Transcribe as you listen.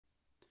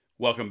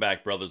Welcome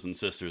back, brothers and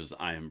sisters.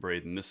 I am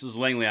Braden. This is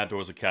Langley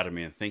Outdoors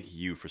Academy, and thank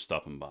you for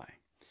stopping by.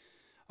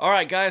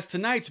 Alright guys,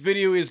 tonight's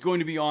video is going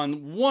to be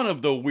on one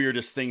of the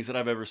weirdest things that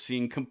I've ever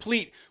seen,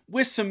 complete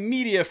with some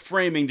media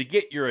framing to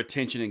get your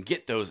attention and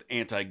get those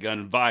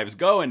anti-gun vibes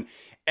going.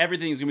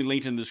 Everything is going to be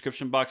linked in the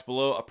description box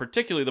below,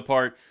 particularly the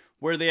part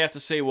where they have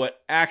to say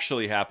what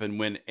actually happened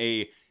when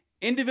a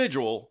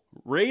individual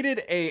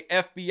raided a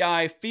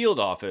FBI field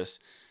office.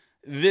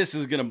 This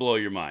is going to blow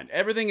your mind.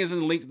 Everything is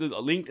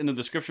linked in the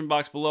description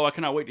box below. I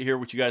cannot wait to hear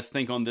what you guys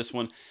think on this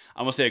one.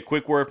 I'm going to say a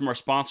quick word from our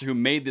sponsor who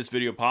made this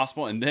video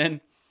possible, and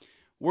then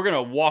we're going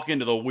to walk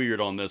into the weird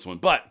on this one.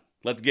 But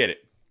let's get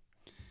it.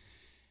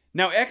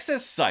 Now, XS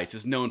Sights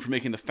is known for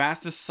making the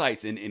fastest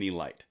sights in any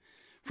light.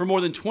 For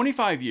more than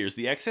 25 years,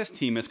 the XS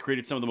team has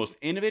created some of the most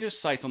innovative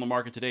sights on the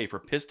market today for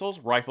pistols,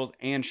 rifles,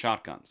 and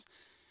shotguns.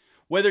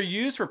 Whether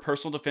used for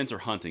personal defense or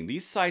hunting,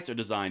 these sights are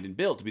designed and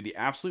built to be the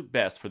absolute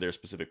best for their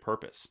specific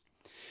purpose.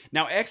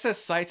 Now, XS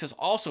Sights has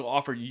also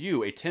offered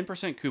you a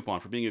 10% coupon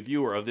for being a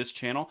viewer of this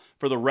channel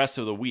for the rest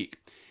of the week.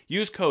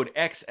 Use code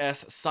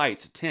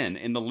XSSights10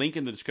 in the link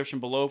in the description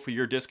below for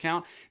your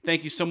discount.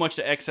 Thank you so much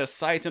to XS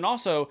Sights, and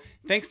also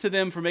thanks to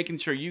them for making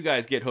sure you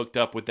guys get hooked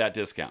up with that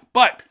discount.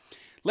 But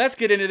let's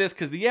get into this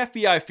because the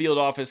FBI field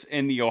office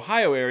in the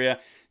Ohio area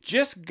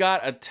just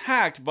got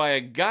attacked by a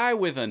guy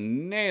with a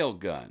nail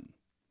gun.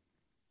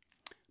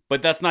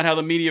 But that's not how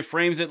the media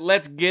frames it.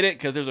 Let's get it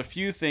because there's a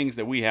few things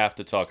that we have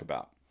to talk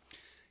about.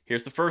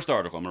 Here's the first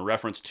article. I'm going to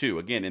reference two,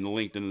 again, in the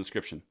link in the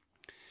description.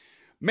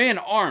 Man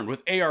armed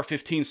with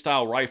AR-15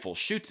 style rifle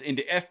shoots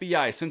into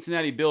FBI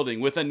Cincinnati building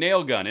with a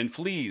nail gun and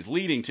flees,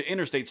 leading to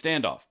interstate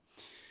standoff.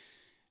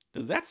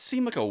 Does that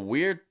seem like a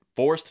weird,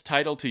 forced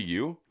title to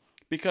you?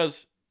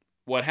 Because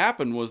what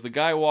happened was the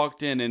guy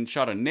walked in and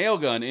shot a nail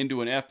gun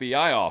into an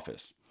FBI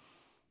office.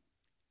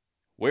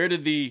 Where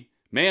did the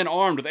man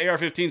armed with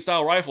AR-15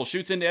 style rifle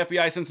shoots into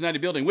FBI Cincinnati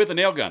building with a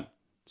nail gun?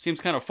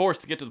 Seems kind of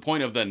forced to get to the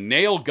point of the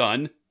nail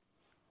gun.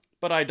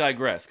 But I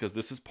digress, because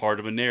this is part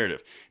of a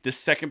narrative. This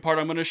second part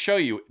I'm going to show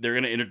you, they're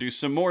going to introduce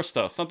some more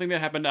stuff. Something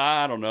that happened,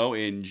 I don't know,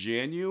 in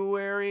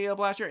January of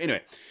last year.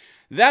 Anyway,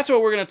 that's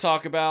what we're going to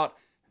talk about.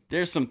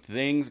 There's some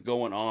things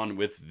going on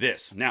with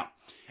this. Now,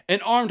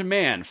 an armed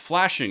man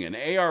flashing an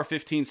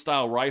AR-15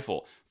 style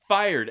rifle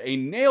fired a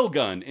nail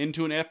gun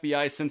into an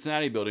FBI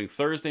Cincinnati building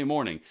Thursday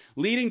morning,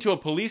 leading to a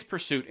police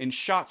pursuit and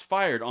shots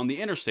fired on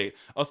the interstate,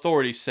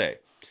 authorities say.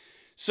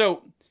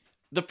 So,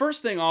 the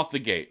first thing off the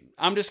gate,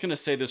 I'm just going to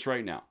say this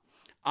right now.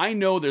 I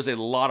know there's a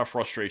lot of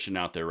frustration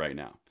out there right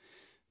now.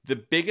 The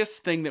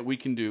biggest thing that we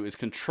can do is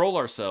control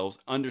ourselves,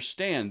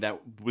 understand that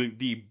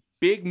the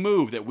big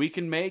move that we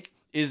can make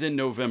is in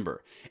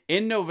November.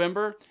 In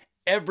November,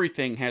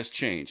 everything has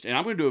changed, and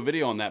I'm going to do a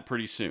video on that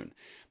pretty soon.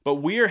 But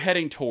we are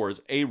heading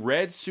towards a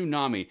red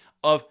tsunami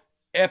of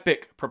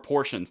epic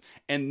proportions,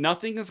 and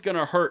nothing is going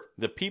to hurt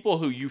the people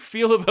who you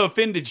feel have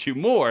offended you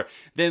more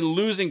than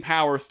losing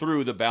power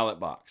through the ballot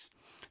box.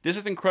 This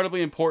is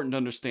incredibly important to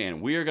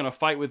understand. We are going to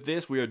fight with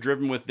this, we are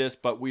driven with this,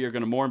 but we are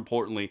going to, more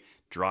importantly,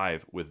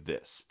 drive with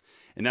this.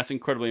 And that's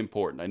incredibly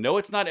important. I know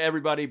it's not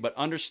everybody, but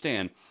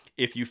understand,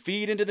 if you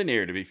feed into the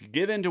narrative, if you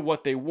give in to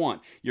what they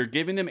want, you're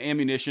giving them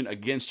ammunition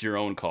against your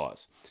own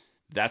cause.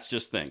 That's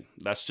just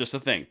a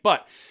thing.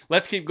 But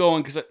let's keep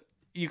going because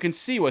you can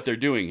see what they're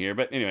doing here.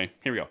 But anyway,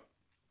 here we go.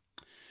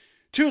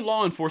 Two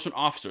law enforcement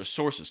officers'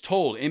 sources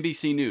told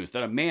NBC News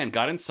that a man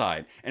got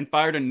inside and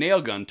fired a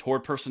nail gun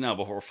toward personnel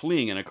before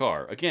fleeing in a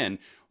car. Again,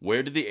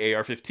 where did the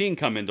AR-15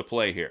 come into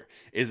play here?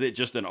 Is it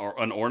just an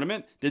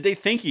ornament? Did they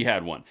think he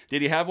had one?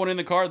 Did he have one in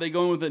the car? Are they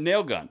going with a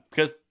nail gun?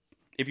 Because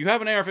if you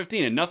have an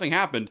AR-15 and nothing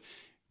happened,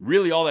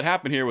 really all that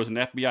happened here was an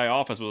FBI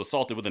office was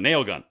assaulted with a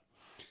nail gun.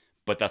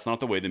 But that's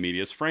not the way the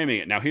media is framing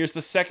it. Now here's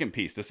the second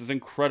piece. This is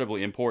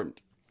incredibly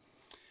important.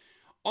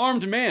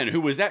 Armed man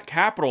who was at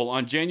Capitol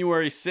on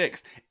January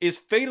 6th is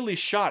fatally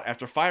shot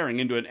after firing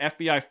into an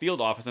FBI field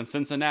office in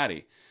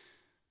Cincinnati.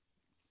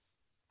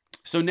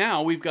 So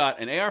now we've got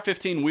an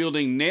AR-15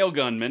 wielding nail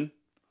gunman,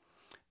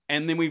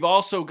 and then we've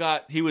also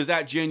got, he was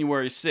at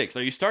January 6th.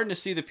 Are you starting to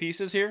see the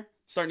pieces here?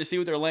 Starting to see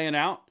what they're laying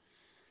out?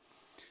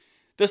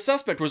 The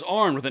suspect was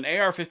armed with an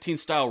AR-15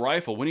 style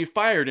rifle when he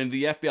fired into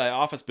the FBI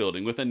office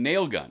building with a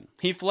nail gun.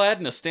 He fled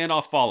and a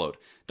standoff followed.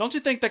 Don't you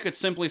think that could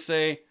simply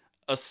say,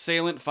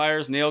 assailant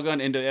fires nail gun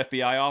into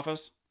FBI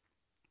office?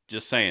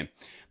 Just saying.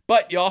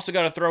 But you also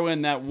got to throw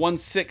in that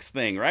 1-6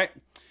 thing, right?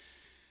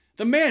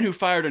 The man who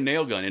fired a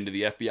nail gun into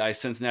the FBI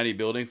Cincinnati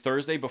building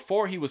Thursday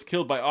before he was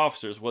killed by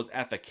officers was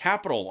at the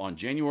Capitol on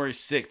January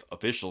 6th,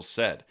 officials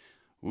said.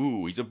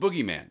 Ooh, he's a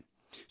boogeyman.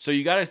 So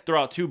you got to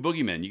throw out two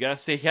boogeymen. You got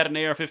to say he had an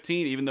AR-15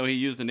 even though he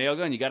used a nail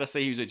gun. You got to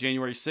say he was at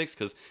January 6th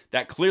because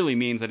that clearly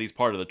means that he's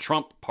part of the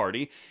Trump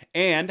party.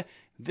 And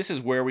this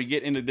is where we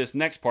get into this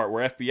next part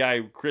where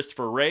FBI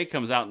Christopher Wray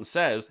comes out and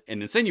says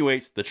and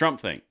insinuates the Trump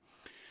thing.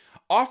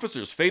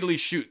 Officers fatally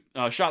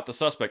shot the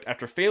suspect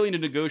after failing to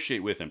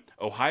negotiate with him,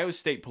 Ohio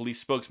State Police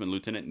spokesman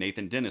Lieutenant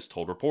Nathan Dennis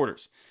told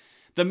reporters.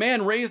 The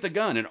man raised a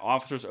gun and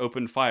officers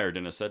opened fire,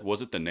 Dennis said.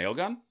 Was it the nail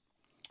gun?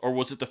 Or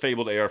was it the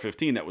fabled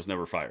AR-15 that was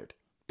never fired?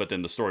 But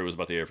then the story was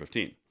about the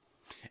AR-15.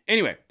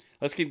 Anyway,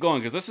 let's keep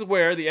going, because this is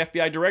where the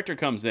FBI director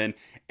comes in.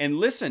 And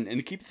listen,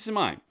 and keep this in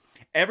mind.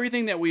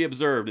 Everything that we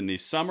observed in the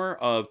summer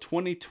of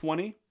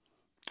 2020,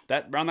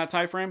 around that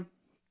time frame,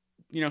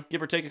 you know,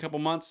 give or take a couple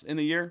months in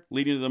the year,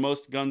 leading to the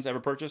most guns ever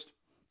purchased,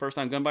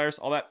 first-time gun buyers,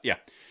 all that, yeah.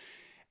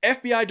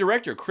 FBI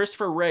Director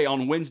Christopher Wray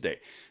on Wednesday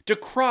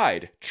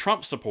decried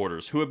Trump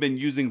supporters who have been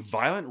using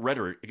violent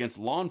rhetoric against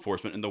law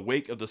enforcement in the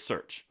wake of the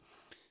search.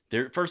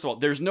 First of all,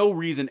 there's no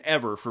reason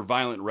ever for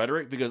violent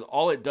rhetoric, because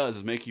all it does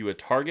is make you a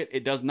target.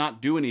 It does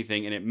not do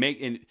anything, and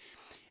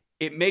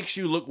it makes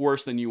you look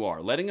worse than you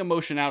are. Letting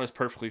emotion out is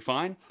perfectly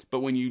fine,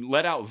 but when you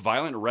let out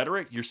violent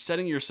rhetoric, you're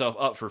setting yourself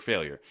up for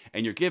failure,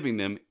 and you're giving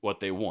them what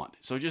they want.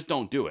 So just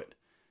don't do it.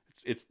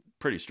 It's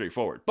pretty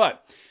straightforward.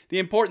 But the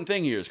important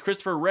thing here is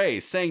Christopher Wray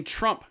saying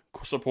Trump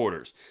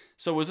supporters.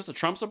 So was this a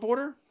Trump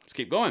supporter? Let's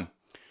keep going.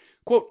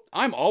 Quote,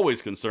 "I'm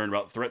always concerned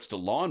about threats to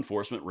law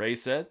enforcement," Wray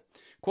said.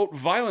 Quote,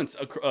 "Violence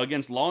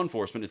against law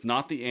enforcement is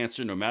not the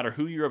answer, no matter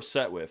who you're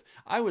upset with.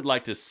 I would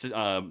like to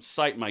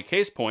cite my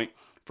case point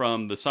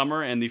from the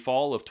summer and the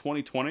fall of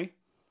 2020.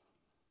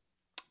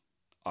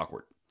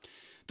 Awkward.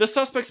 The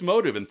suspect's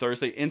motive in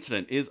Thursday's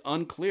incident is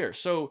unclear."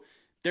 So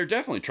they're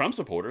definitely Trump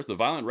supporters. The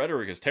violent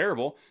rhetoric is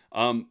terrible,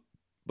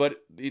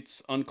 but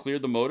it's unclear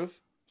the motive.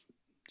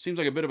 Seems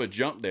like a bit of a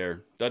jump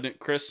there, doesn't it,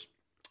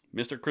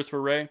 Mr.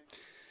 Christopher Wray?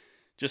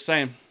 Just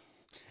saying.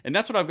 And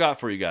that's what I've got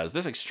for you guys.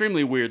 This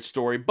extremely weird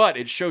story, but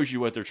it shows you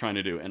what they're trying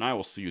to do. And I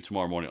will see you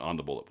tomorrow morning on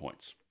the Bullet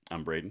Points.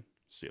 I'm Braden.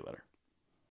 See you later.